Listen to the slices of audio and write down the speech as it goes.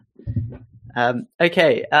Welcome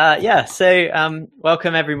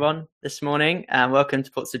everyone this morning, and welcome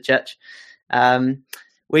to Portswood Church. What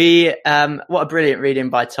a brilliant reading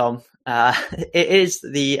by Tom. It is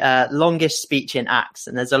the longest speech in Acts,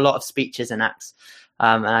 and there's a lot of speeches in Acts,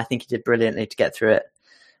 and I think he did brilliantly to get through it.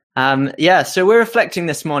 So we're reflecting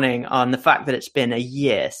this morning on the fact that it's been a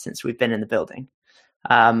year since we've been in the building,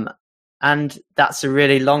 and that's a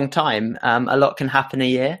really long time. A lot can happen a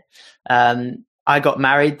year. I got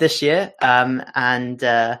married this year, so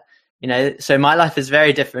my life is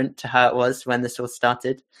very different to how it was when this all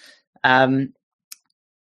started. And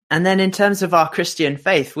then in terms of our Christian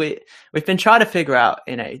faith, we've been trying to figure out,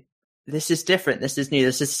 this is different, this is new,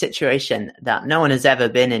 this is a situation that no one has ever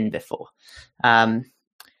been in before. And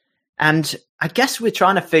I guess we're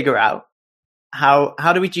trying to figure out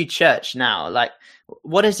how do we do church now? Like,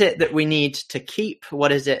 what is it that we need to keep?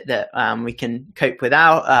 What is it that we can cope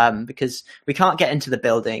without? Because we can't get into the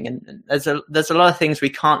building, and there's a lot of things we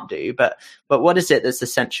can't do. But what is it that's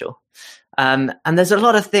essential? And there's a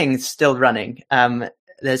lot of things still running.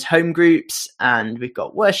 There's home groups, and we've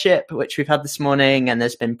got worship, which we've had this morning, and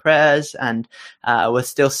there's been prayers, and we're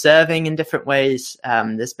still serving in different ways.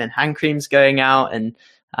 There's been hand creams going out and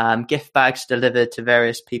gift bags delivered to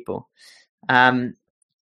various people.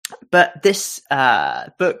 But this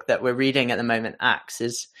book that we're reading at the moment, Acts,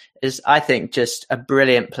 is I think just a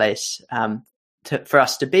brilliant place for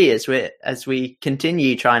us to be as we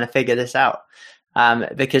continue trying to figure this out.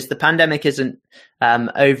 Because the pandemic isn't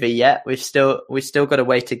over yet. We've still got a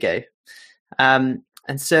way to go. I'm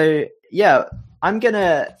going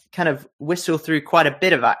to kind of whistle through quite a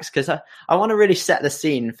bit of Acts because I want to really set the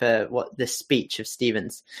scene for what this speech of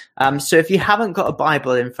Stephen's. So if you haven't got a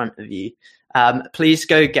Bible in front of you, please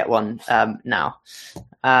go get one now.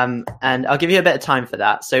 And I'll give you a bit of time for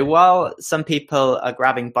that. So while some people are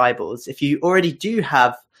grabbing Bibles, if you already do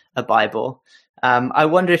have a Bible, I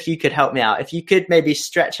wonder if you could help me out. If you could maybe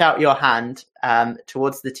stretch out your hand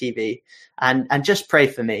towards the TV and just pray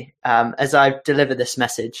for me as I deliver this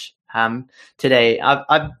message today.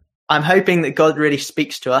 I'm hoping that God really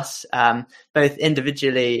speaks to us, both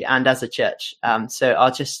individually and as a church. So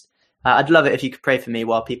I'd love it if you could pray for me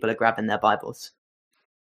while people are grabbing their Bibles.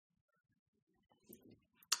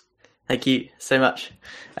 Thank you so much.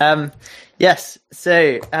 I guess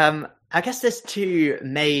there's two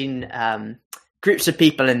main groups of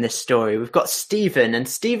people in this story. We've got Stephen, and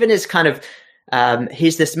Stephen is kind of,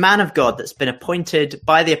 he's this man of God that's been appointed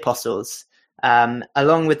by the apostles,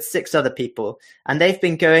 along with 6 other people. And they've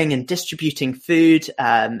been going and distributing food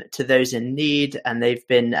to those in need. And they've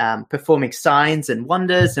been performing signs and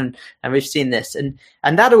wonders. And we've seen this. And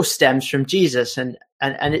that all stems from Jesus. And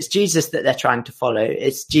it's Jesus that they're trying to follow.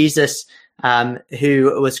 It's Jesus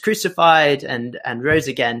who was crucified and rose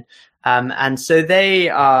again. And so they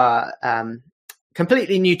are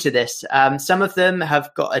completely new to this. Some of them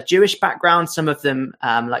have got a Jewish background. Some of them,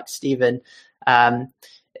 like Stephen,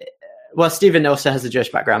 Stephen also has a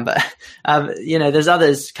Jewish background, but, there's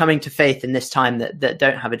others coming to faith in this time that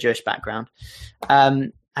don't have a Jewish background,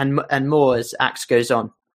 and more as Acts goes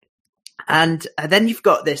on. And then you've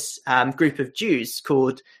got this group of Jews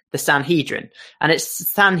called the Sanhedrin, and it's the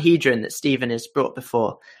Sanhedrin that Stephen has brought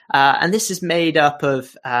before. And this is made up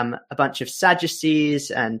of a bunch of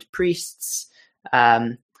Sadducees and priests.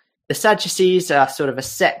 The Sadducees are sort of a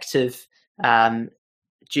sect of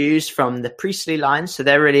Jews from the priestly line, so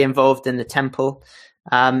they're really involved in the temple.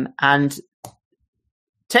 And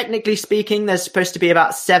technically speaking, there's supposed to be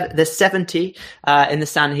about 70 in the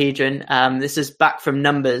Sanhedrin. This is back from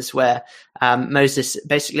Numbers, where Moses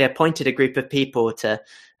basically appointed a group of people to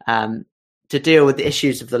deal with the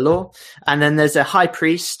issues of the law. And then there's a high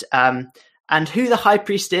priest. And who the high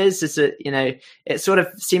priest is it sort of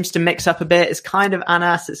seems to mix up a bit. It's kind of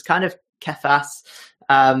Annas, it's kind of Cephas.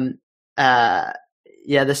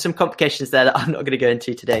 There's some complications there that I'm not going to go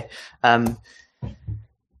into today.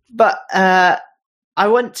 But I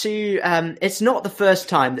want to, it's not the first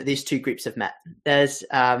time that these two groups have met.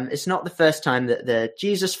 It's not the first time that the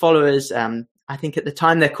Jesus followers, I think at the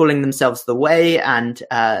time they're calling themselves the Way, and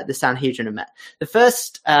the Sanhedrin have met. The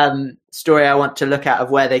first story I want to look at of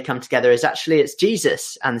where they come together is actually it's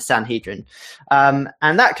Jesus and the Sanhedrin. And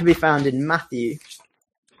that can be found in Matthew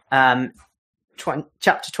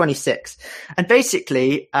chapter 26. And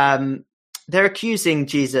basically, they're accusing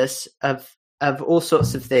Jesus of all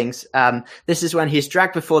sorts of things. This is when he's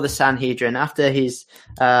dragged before the Sanhedrin after he's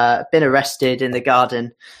been arrested in the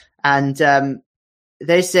garden. And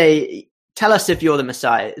they say, tell us if you're the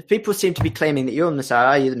Messiah. People seem to be claiming that you're the Messiah.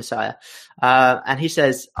 Are you the Messiah? And he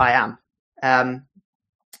says, I am.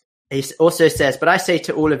 He also says, but I say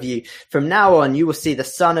to all of you, from now on, you will see the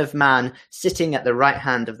Son of Man sitting at the right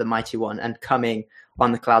hand of the Mighty One and coming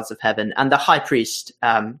on the clouds of heaven. And the high priest,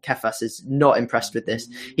 Caiaphas, is not impressed with this.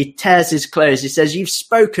 He tears his clothes. He says, you've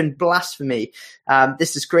spoken blasphemy.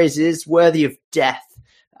 This is crazy. It is worthy of death.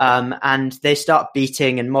 And they start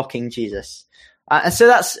beating and mocking Jesus. And so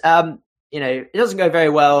that's, it doesn't go very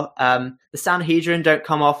well. The Sanhedrin don't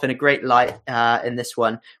come off in a great light in this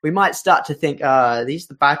one. We might start to think, are these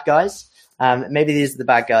the bad guys? Maybe these are the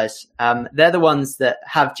bad guys. They're the ones that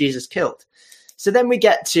have Jesus killed. So then we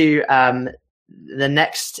get to the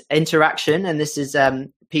next interaction, and this is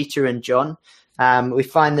Peter and John. We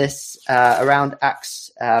find this around Acts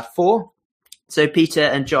 4. So Peter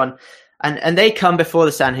and John, and they come before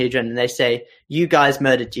the Sanhedrin and they say, you guys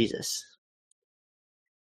murdered Jesus.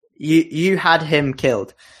 You had him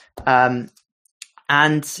killed. This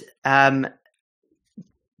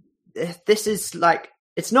is like,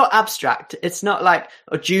 it's not abstract. It's not like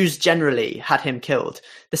Jews generally had him killed.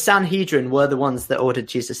 The Sanhedrin were the ones that ordered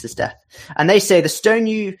Jesus' death. And they say, the stone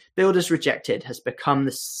you builders rejected has become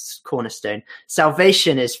the cornerstone.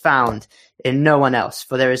 Salvation is found in no one else,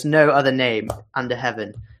 for there is no other name under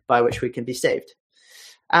heaven by which we can be saved.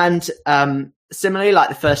 And similarly, like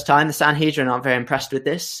the first time, the Sanhedrin aren't very impressed with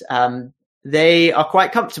this. They are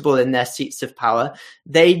quite comfortable in their seats of power.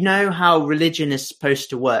 They know how religion is supposed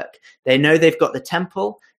to work. They know they've got the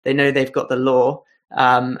temple. They know they've got the law.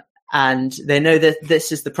 And they know that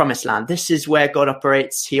this is the promised land. This is where God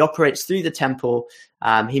operates. He operates through the temple.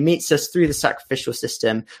 He meets us through the sacrificial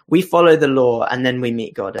system. We follow the law, and then we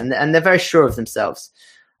meet God. And they're very sure of themselves.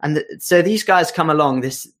 And so these guys come along,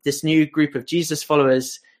 this new group of Jesus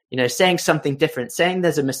followers, saying something different, saying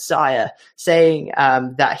there's a Messiah, saying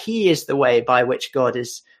that he is the way by which God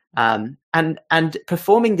is, and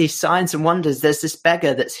performing these signs and wonders. There's this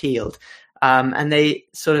beggar that's healed, and they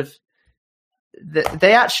sort of,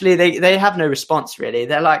 they have no response really.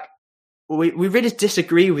 They're like, we really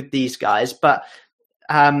disagree with these guys, but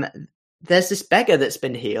there's this beggar that's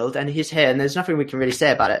been healed and he's here and there's nothing we can really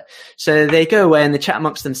say about it. So they go away and they chat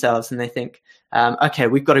amongst themselves and they think, okay,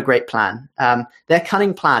 we've got a great plan. Their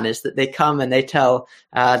cunning plan is that they come and they tell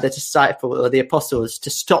the disciple or the apostles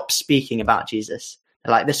to stop speaking about Jesus.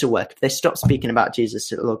 They're like, this will work. If they stop speaking about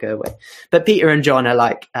Jesus, it'll all go away. But Peter and John are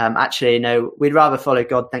like, actually, no, we'd rather follow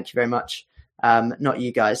God. Thank you very much. Not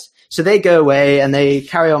you guys. So they go away and they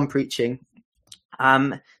carry on preaching.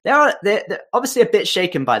 They're obviously a bit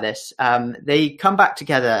shaken by this. They come back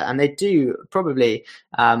together and they do probably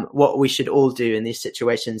what we should all do in these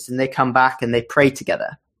situations. And they come back and they pray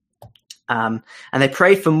together. And they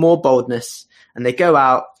pray for more boldness and they go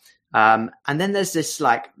out. And then there's this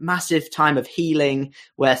like massive time of healing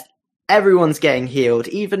where everyone's getting healed.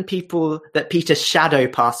 Even people that Peter's shadow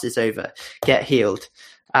passes over get healed.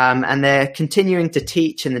 And they're continuing to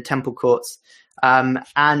teach in the temple courts.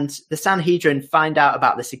 And the Sanhedrin find out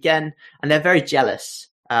about this again, and they're very jealous.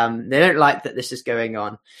 They don't like that this is going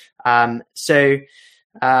on. So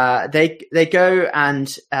they go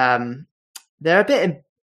and they're a bit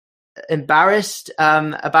embarrassed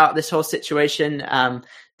about this whole situation.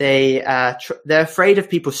 They're afraid of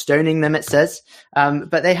people stoning them, it says.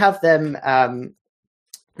 But they have them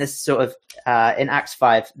this sort of in Acts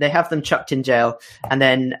 5. They have them chucked in jail, and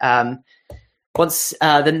then once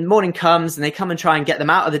the morning comes and they come and try and get them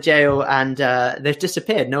out of the jail and they've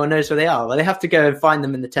disappeared. No one knows where they are. Well, they have to go and find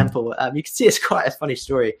them in the temple. You can see it's quite a funny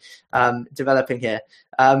story developing here.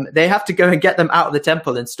 They have to go and get them out of the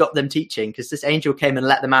temple and stop them teaching because this angel came and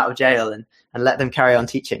let them out of jail and let them carry on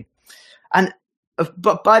teaching.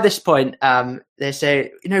 But by this point, they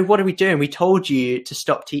say, what are we doing? We told you to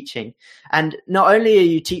stop teaching. And not only are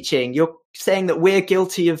you teaching, you're saying that we're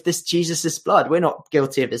guilty of this Jesus's blood. We're not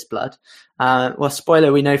guilty of his blood. Well,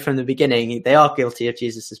 spoiler, we know from the beginning, they are guilty of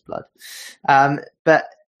Jesus's blood. But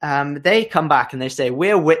they come back and they say,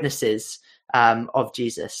 we're witnesses of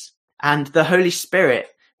Jesus. And the Holy Spirit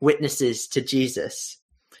witnesses to Jesus.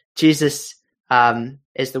 Jesus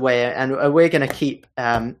is the way, and we're going to keep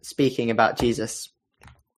speaking about Jesus.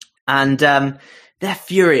 And they're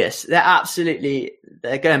furious.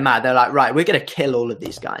 They're going mad. They're like, right, we're going to kill all of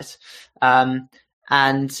these guys. And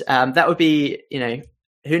that would be,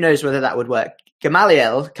 who knows whether that would work.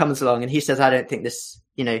 Gamaliel comes along and he says, I don't think this,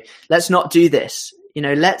 let's not do this.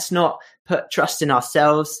 Let's not put trust in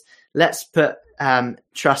ourselves. Let's put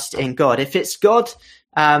trust in God. If it's God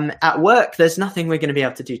at work, there's nothing we're going to be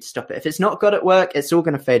able to do to stop it. If it's not God at work, it's all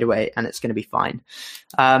going to fade away and it's going to be fine.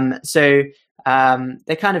 So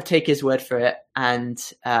they kind of take his word for it, and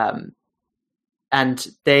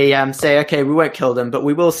they say, okay, we won't kill them, but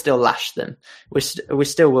we will still lash them. We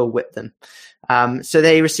still will whip them. So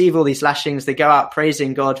they receive all these lashings. They go out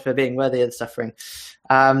praising God for being worthy of the suffering.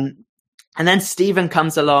 And then Stephen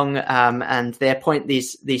comes along, and they appoint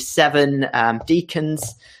these 7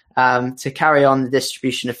 deacons to carry on the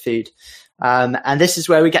distribution of food. And this is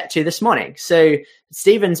where we get to this morning. So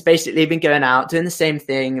Stephen's basically been going out doing the same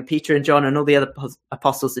thing Peter and John and all the other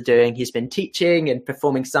apostles are doing. He's been teaching and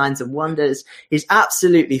performing signs and wonders. He's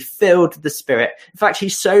absolutely filled with the Spirit. In fact,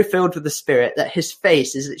 he's so filled with the Spirit that his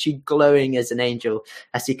face is actually glowing as an angel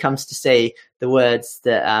as he comes to say the words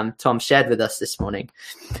that Tom shared with us this morning.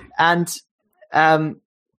 And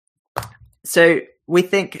so we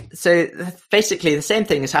think, so basically the same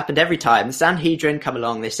thing has happened every time. The Sanhedrin come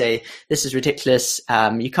along, they say, this is ridiculous.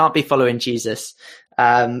 You can't be following Jesus.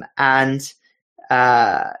 So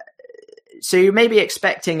you may be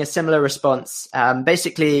expecting a similar response.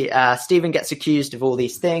 Basically, Stephen gets accused of all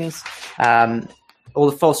these things. All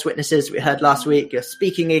the false witnesses we heard last week. You're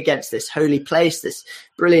speaking against this holy place, this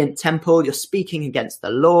brilliant temple. You're speaking against the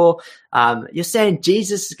law. You're saying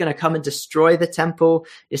Jesus is going to come and destroy the temple.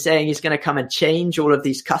 You're saying he's going to come and change all of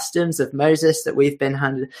these customs of Moses that we've been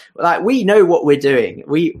handed. Like, we know what we're doing.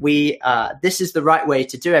 This is the right way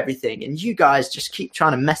to do everything. And you guys just keep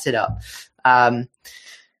trying to mess it up.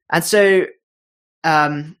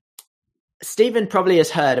 Stephen probably has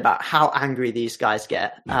heard about how angry these guys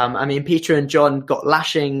get. Peter and John got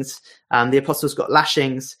lashings. The apostles got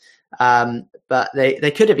lashings, but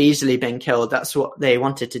they could have easily been killed. That's what they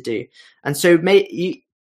wanted to do. And so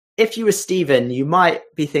if you were Stephen, you might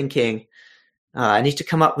be thinking, I need to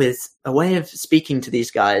come up with a way of speaking to these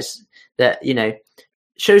guys that,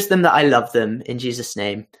 shows them that I love them in Jesus'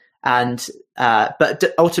 name, and but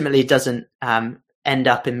ultimately doesn't end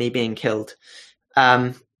up in me being killed.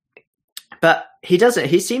 But he doesn't.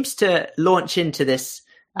 He seems to launch into this,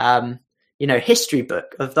 history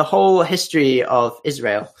book of the whole history of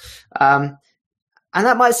Israel. And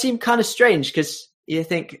that might seem kind of strange because you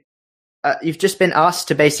think you've just been asked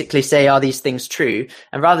to basically say, are these things true?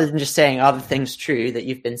 And rather than just saying, are the things true that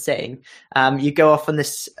you've been saying, you go off on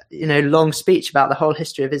this, long speech about the whole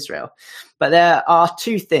history of Israel. But there are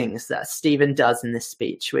 2 things that Stephen does in this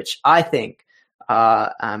speech, which I think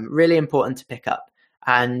are really important to pick up.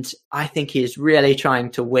 And I think he's really trying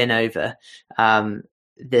to win over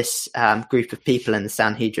this group of people in the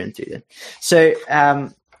Sanhedrin through them. So,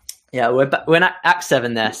 we're in Acts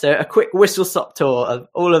 7 there. So a quick whistle-stop tour of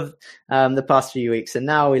all of the past few weeks. And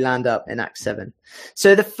now we land up in Acts 7.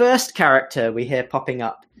 So the first character we hear popping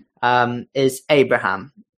up is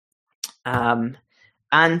Abraham.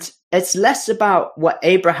 And it's less about what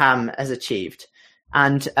Abraham has achieved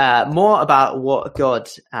and more about what God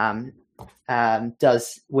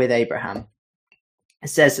does with Abraham. It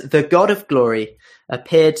says, the God of glory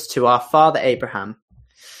appeared to our father Abraham.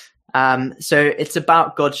 So it's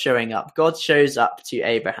about God showing up. God shows up to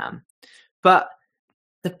Abraham. But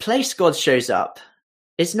the place God shows up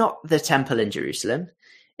is not the temple in Jerusalem.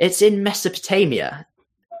 It's in Mesopotamia.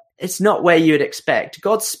 It's not where you would expect.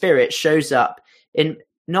 God's Spirit shows up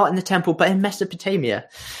not in the temple, but in Mesopotamia.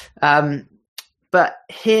 But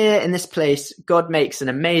here in this place, God makes an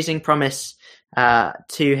amazing promise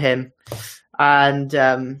to him. And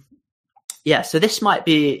so this might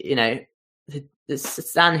be, the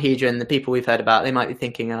Sanhedrin, the people we've heard about, they might be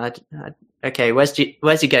thinking, okay, where's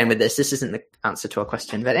he going with this? This isn't the answer to our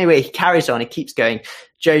question. But anyway, he carries on, he keeps going.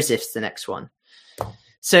 Joseph's the next one.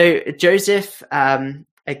 So Joseph, again,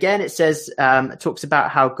 it says, it talks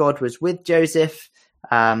about how God was with Joseph,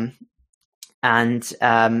 and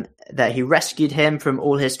that he rescued him from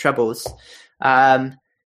all his troubles. And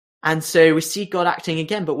so we see God acting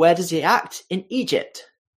again, but where does he act? In Egypt.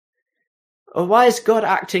 Or why is God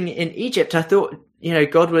acting in Egypt? I thought,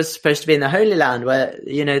 God was supposed to be in the Holy Land where,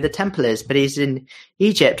 the temple is, but he's in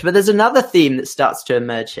Egypt. But there's another theme that starts to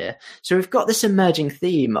emerge here. So we've got this emerging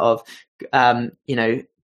theme of,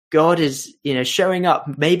 God is, showing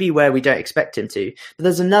up maybe where we don't expect him to. But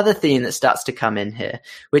there's another theme that starts to come in here,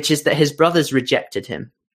 which is that his brothers rejected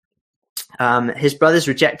him. His brothers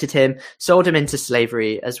rejected him, sold him into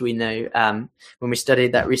slavery, as we know, when we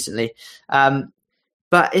studied that recently.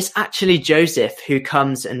 But it's actually Joseph who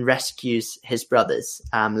comes and rescues his brothers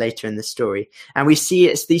later in the story. And we see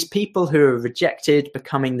it's these people who are rejected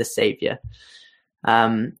becoming the savior.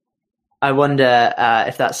 I wonder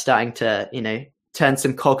if that's starting to, turn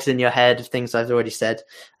some cogs in your head of things I've already said.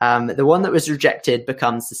 The one that was rejected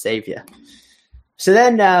becomes the savior. So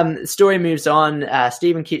then the story moves on.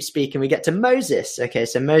 Stephen keeps speaking. We get to Moses. Okay,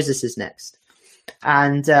 so Moses is next.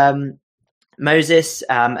 And Moses,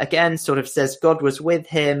 again, sort of says God was with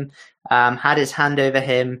him, had his hand over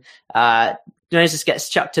him. Moses gets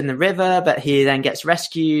chucked in the river, but he then gets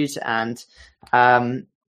rescued. And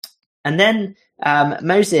then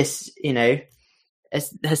Moses,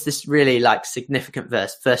 has this really significant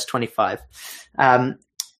verse 25.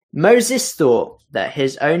 Moses thought that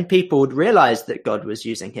his own people would realize that God was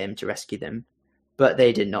using him to rescue them, but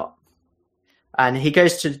they did not. And he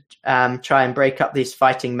goes to try and break up these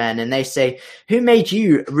fighting men, and they say, "Who made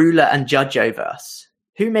you ruler and judge over us?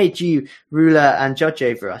 Who made you ruler and judge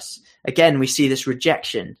over us?" Again, we see this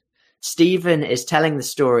rejection. Stephen is telling the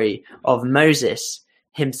story of Moses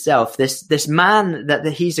himself, this man that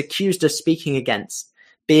he's accused of speaking against,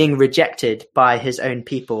 being rejected by his own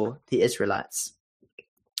people, the Israelites.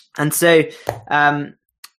 And so,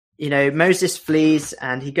 Moses flees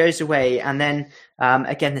and he goes away. And then,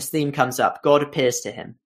 again, this theme comes up. God appears to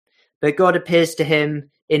him. But God appears to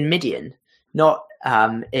him in Midian, not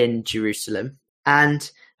in Jerusalem.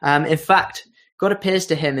 And in fact, God appears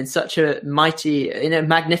to him in such a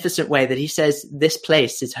magnificent way that he says, "This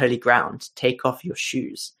place is holy ground. Take off your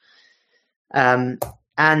shoes." Then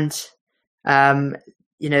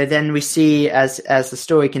we see as the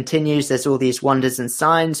story continues, there's all these wonders and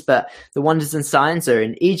signs, but the wonders and signs are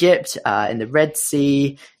in Egypt, in the Red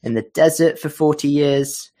Sea, in the desert for 40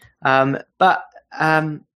 years. And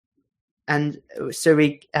so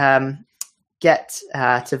we get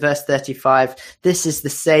to verse 35. This is the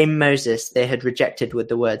same Moses they had rejected with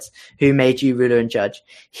the words, "Who made you ruler and judge?"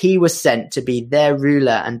 He was sent to be their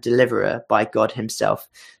ruler and deliverer by God himself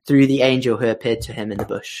through the angel who appeared to him in the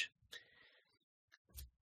bush.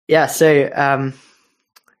 Yeah, so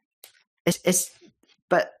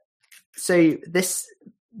so this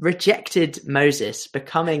rejected Moses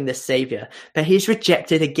becoming the savior, but he's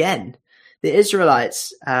rejected again. The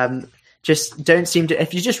Israelites just don't seem to,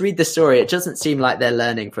 if you just read the story, it doesn't seem like they're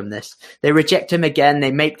learning from this. They reject him again.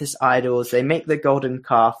 They make this idols. They make the golden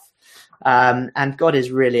calf. And God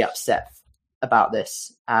is really upset about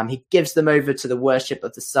this. He gives them over to the worship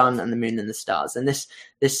of the sun and the moon and the stars. And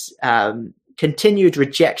this continued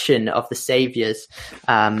rejection of the saviors,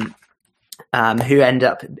 who end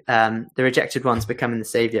up, the rejected ones becoming the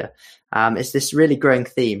savior, is this really growing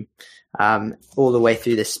theme all the way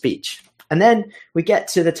through this speech. And then we get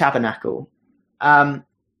to the tabernacle. And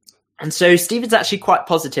so Stephen's actually quite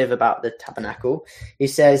positive about the tabernacle. He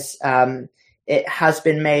says, it has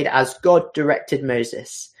been made as God directed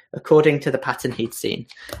Moses, according to the pattern he'd seen.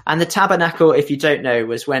 And the tabernacle, if you don't know,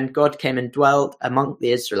 was when God came and dwelt among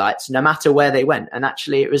the Israelites, no matter where they went. And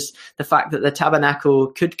actually, it was the fact that the tabernacle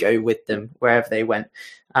could go with them wherever they went.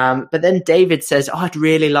 But then David says, I'd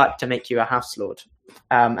really like to make you a house lord.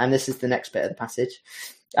 And this is the next bit of the passage.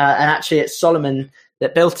 And actually, it's Solomon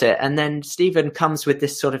that built it. And then Stephen comes with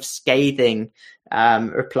this sort of scathing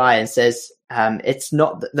reply and says, it's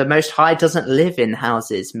not, the Most High doesn't live in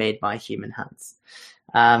houses made by human hands.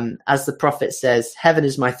 As the prophet says, heaven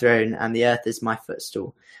is my throne and the earth is my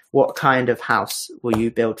footstool. What kind of house will you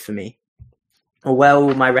build for me? Or where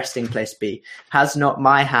will my resting place be? Has not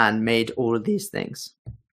my hand made all of these things?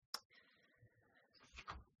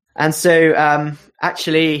 And so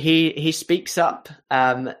actually he speaks up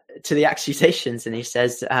to the accusations and he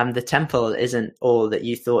says, the temple isn't all that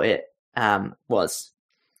you thought it was.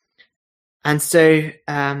 And so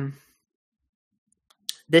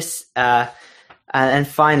this and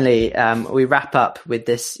finally, we wrap up with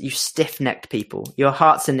this: you stiff-necked people, your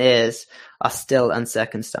hearts and ears are still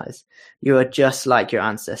uncircumcised. You are just like your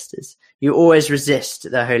ancestors. You always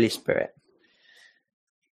resist the Holy Spirit.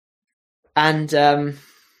 And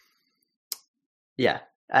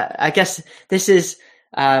I guess this is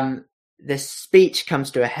this speech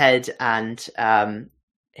comes to a head, and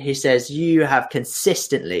he says, you have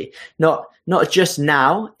consistently, not just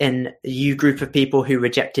now in you group of people who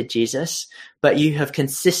rejected Jesus, but you have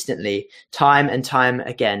consistently, time and time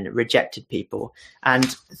again, rejected people. And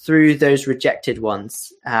through those rejected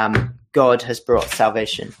ones, God has brought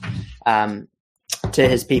salvation to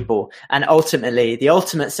his people. And ultimately, the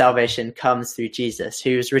ultimate salvation comes through Jesus,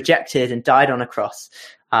 who was rejected and died on a cross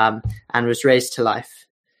and was raised to life.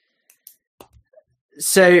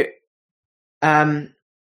 So,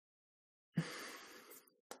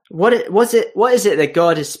 what is it that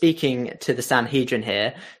God is speaking to the Sanhedrin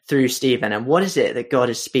here through Stephen, and what is it that God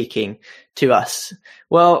is speaking to us?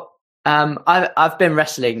 Well, I've been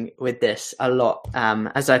wrestling with this a lot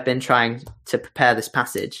as I've been trying to prepare this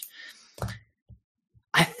passage.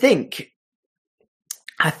 I think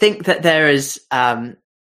that there is.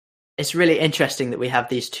 It's really interesting that we have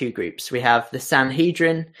these two groups. We have the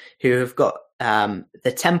Sanhedrin, who have got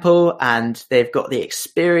the temple, and they've got the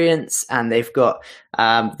experience, and they've got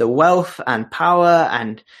the wealth and power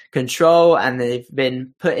and control, and they've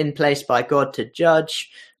been put in place by God to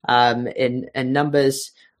judge in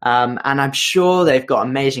numbers. And I'm sure they've got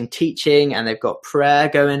amazing teaching, and they've got prayer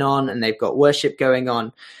going on, and they've got worship going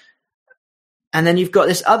on. And then you've got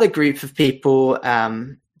this other group of people,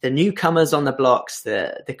 the newcomers on the blocks,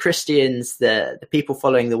 the Christians, the people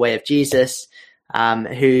following the way of Jesus,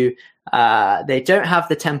 who they don't have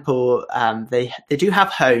the temple. They do have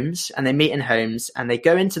homes, and they meet in homes, and they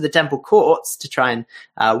go into the temple courts to try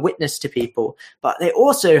and witness to people. But they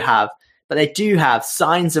do have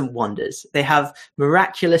signs and wonders. They have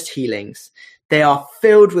miraculous healings. They are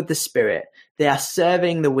filled with the Spirit. They are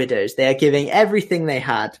serving the widows. They are giving everything they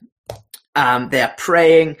had. They are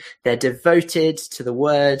praying. They're devoted to the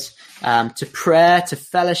word, to prayer, to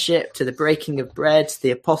fellowship, to the breaking of bread, to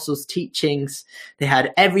the apostles' teachings. They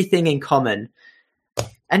had everything in common.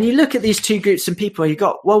 And you look at these two groups of people,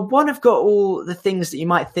 one have got all the things that you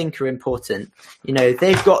might think are important.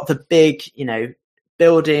 They've got the big,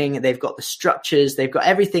 building, they've got the structures, they've got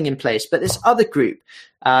everything in place. But this other group,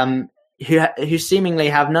 who seemingly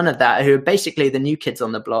have none of that, who are basically the new kids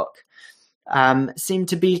on the block, seem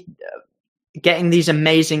to be getting these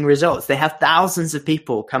amazing results. They have thousands of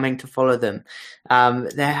people coming to follow them.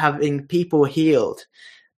 They're having people healed.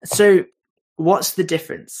 So what's the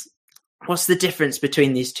difference? What's the difference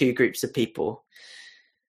between these two groups of people?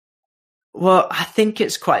 Well, I think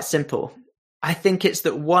it's quite simple. I think it's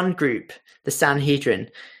that one group, the Sanhedrin,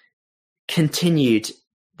 continued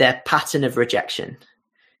their pattern of rejection.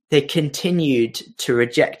 They continued to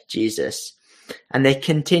reject Jesus, and they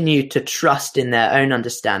continued to trust in their own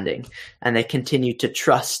understanding, and they continued to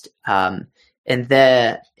trust in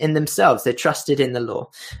themselves. They trusted in the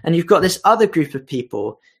law. And you've got this other group of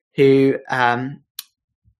people who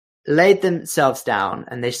laid themselves down,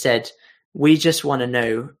 and they said, we just want to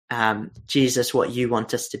know, Jesus, what you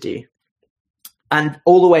want us to do. And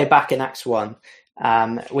all the way back in Acts 1,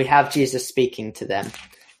 we have Jesus speaking to them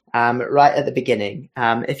right at the beginning.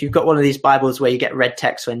 If you've got one of these Bibles where you get red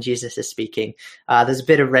text when Jesus is speaking, there's a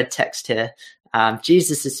bit of red text here.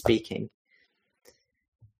 Jesus is speaking.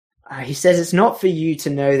 He says, it's not for you to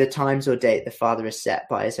know the times or date the Father has set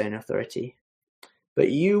by his own authority,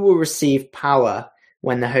 but you will receive power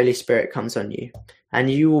when the Holy Spirit comes on you.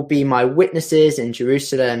 And you will be my witnesses in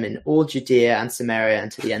Jerusalem, in all Judea and Samaria,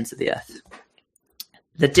 and to the ends of the earth.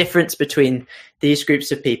 The difference between these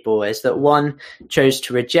groups of people is that one chose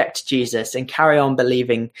to reject Jesus and carry on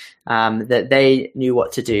believing that they knew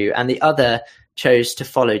what to do, and the other chose to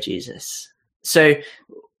follow Jesus. So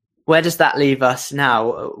where does that leave us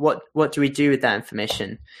now? What do we do with that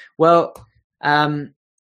information? Well,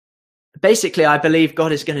 basically, I believe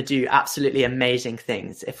God is going to do absolutely amazing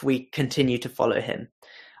things if we continue to follow him.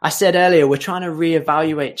 I said earlier, we're trying to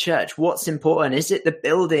reevaluate church. What's important? Is it the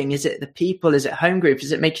building? Is it the people? Is it home group?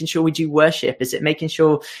 Is it making sure we do worship? Is it making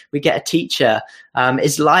sure we get a teacher?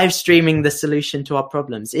 Is live streaming the solution to our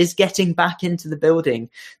problems? Is getting back into the building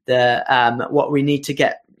what we need to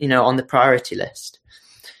get, on the priority list?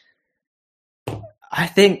 I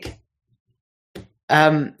think,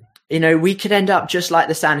 we could end up just like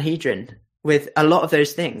the Sanhedrin with a lot of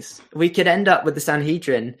those things. We could end up with the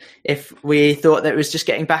Sanhedrin if we thought that it was just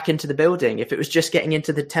getting back into the building, if it was just getting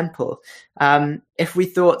into the temple, if we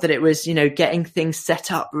thought that it was, getting things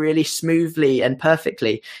set up really smoothly and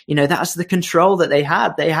perfectly. That's the control that they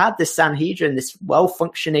had. They had this Sanhedrin, this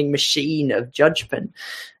well-functioning machine of judgment,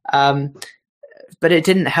 but it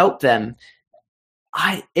didn't help them.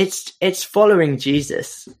 It's following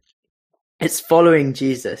Jesus. It's following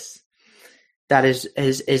Jesus. That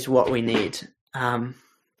is what we need.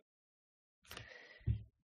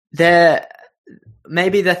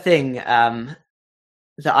 Maybe the thing that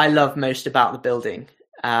I love most about the building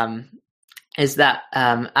is that,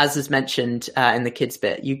 as is mentioned in the kids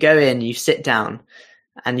bit, you go in, you sit down,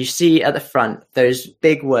 and you see at the front those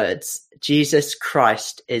big words, Jesus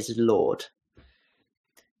Christ is Lord.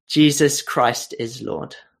 Jesus Christ is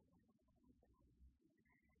Lord.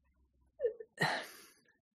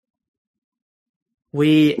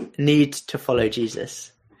 We need to follow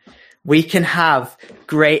Jesus. We can have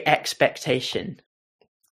great expectation.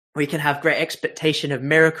 We can have great expectation of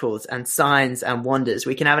miracles and signs and wonders.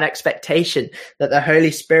 We can have an expectation that the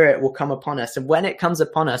Holy Spirit will come upon us. And when it comes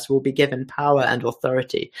upon us, we'll be given power and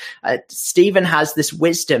authority. Stephen has this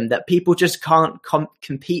wisdom that people just can't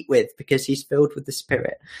compete with because he's filled with the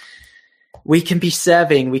Spirit. We can be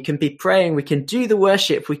serving, we can be praying, we can do the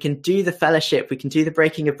worship, we can do the fellowship, we can do the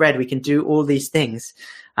breaking of bread, we can do all these things.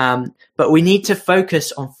 But we need to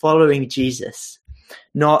focus on following Jesus,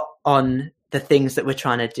 not on the things that we're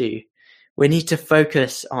trying to do. We need to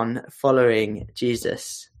focus on following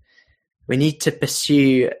Jesus. We need to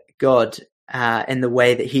pursue God in the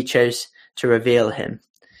way that he chose to reveal him.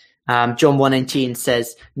 John 1:19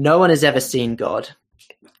 says, "No one has ever seen God,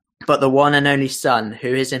 but the one and only Son,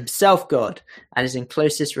 who is himself God and is in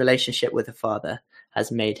closest relationship with the Father,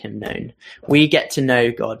 has made him known." We get to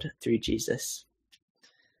know God through Jesus.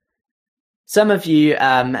 Some of you,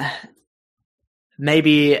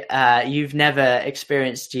 maybe you've never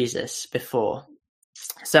experienced Jesus before.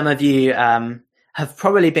 Some of you have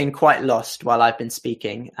probably been quite lost while I've been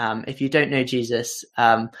speaking. If you don't know Jesus,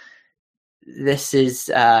 this is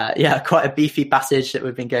quite a beefy passage that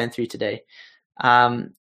we've been going through today.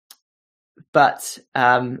 But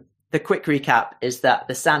the quick recap is that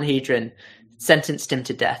the Sanhedrin sentenced him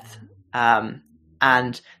to death.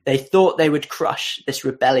 And they thought they would crush this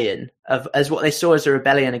rebellion as what they saw as a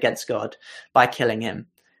rebellion against God by killing him.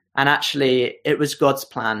 And actually, it was God's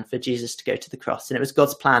plan for Jesus to go to the cross. And it was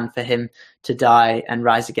God's plan for him to die and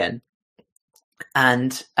rise again.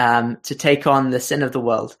 And to take on the sin of the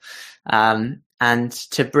world. And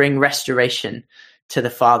to bring restoration to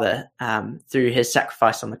the Father through his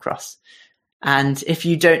sacrifice on the cross. And if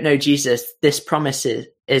you don't know Jesus, this promise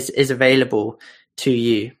is available to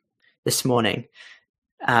you this morning.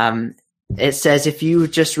 It says, if you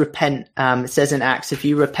just repent, it says in Acts, if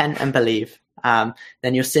you repent and believe,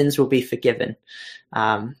 then your sins will be forgiven.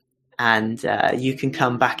 And you can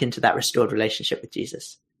come back into that restored relationship with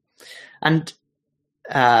Jesus. And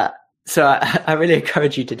so I really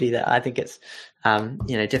encourage you to do that. I think it's,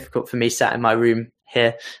 difficult for me sat in my room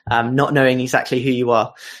here, not knowing exactly who you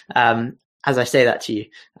are, as I say that to you.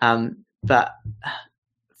 But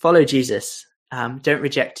follow Jesus. Don't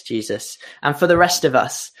reject Jesus. And for the rest of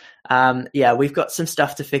us, we've got some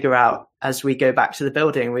stuff to figure out as we go back to the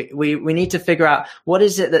building. We need to figure out, what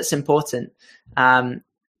is it that's important?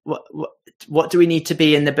 What do we need to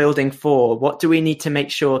be in the building for? What do we need to make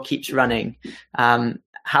sure keeps running?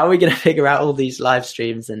 How are we going to figure out all these live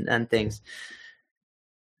streams and things?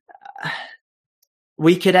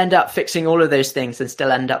 We could end up fixing all of those things and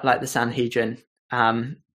still end up like the Sanhedrin.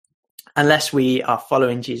 Unless we are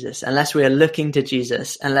following Jesus, unless we are looking to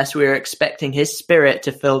Jesus, unless we are expecting his Spirit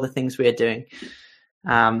to fill the things we are doing.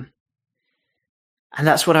 And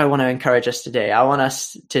that's what I want to encourage us today. I want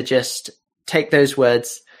us to just take those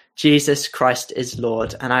words, Jesus Christ is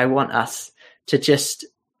Lord, and I want us to just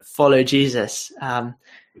follow Jesus.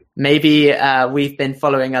 Maybe we've been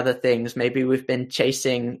following other things. Maybe we've been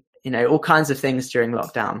chasing, all kinds of things during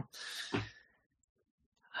lockdown.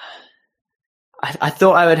 I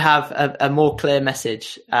thought I would have a more clear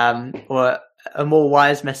message, or a more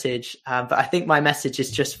wise message, but I think my message is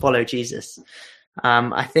just follow Jesus.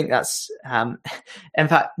 I think that's, in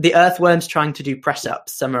fact, the earthworms trying to do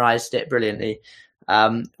press-ups summarized it brilliantly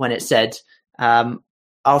when it said,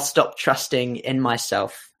 I'll stop trusting in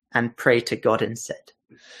myself and pray to God instead.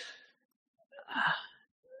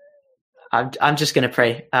 I'm just going to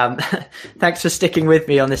pray. Thanks for sticking with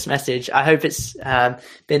me on this message. I hope it's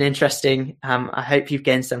been interesting. I hope you've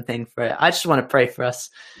gained something for it. I just want to pray for us.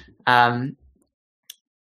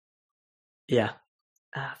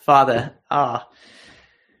 Father,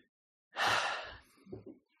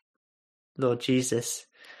 Lord Jesus,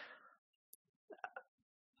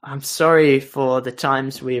 I'm sorry for the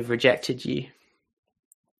times we have rejected you.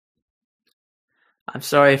 I'm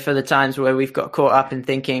sorry for the times where we've got caught up in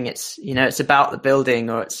thinking it's about the building,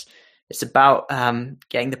 or it's about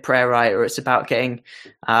getting the prayer right, or it's about getting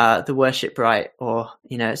the worship right, or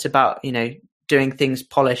it's about doing things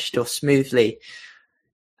polished or smoothly.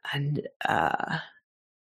 And I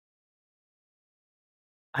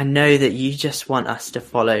know that you just want us to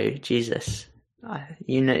follow Jesus.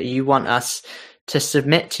 You want us to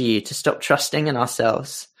submit to you, to stop trusting in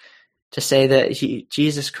ourselves, to say that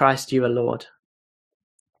Jesus Christ, you are Lord.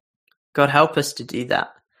 God, help us to do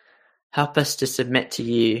that. Help us to submit to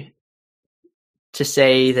you, to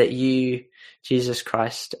say that you, Jesus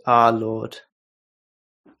Christ, are Lord.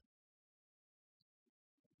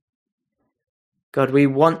 God, we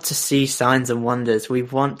want to see signs and wonders. We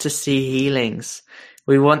want to see healings.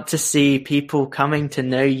 We want to see people coming to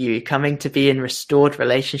know you, coming to be in restored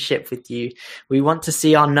relationship with you. We want to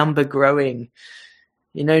see our number growing,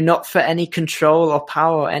 not for any control or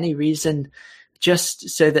power or any reason, just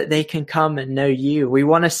so that they can come and know you. We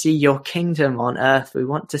want to see your kingdom on earth. We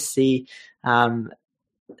want to see a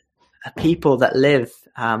people that live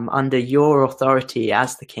under your authority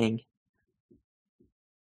as the King.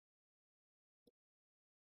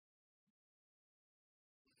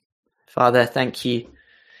 Father, thank you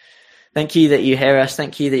Thank you that you hear us.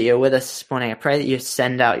 Thank you that you're with us this morning. I pray that you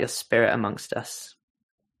send out your Spirit amongst us.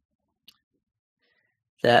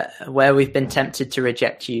 That where we've been tempted to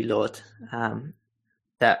reject you, Lord,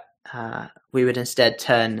 that we would instead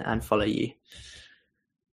turn and follow you.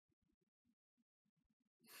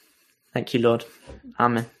 Thank you, Lord.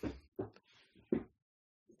 Amen.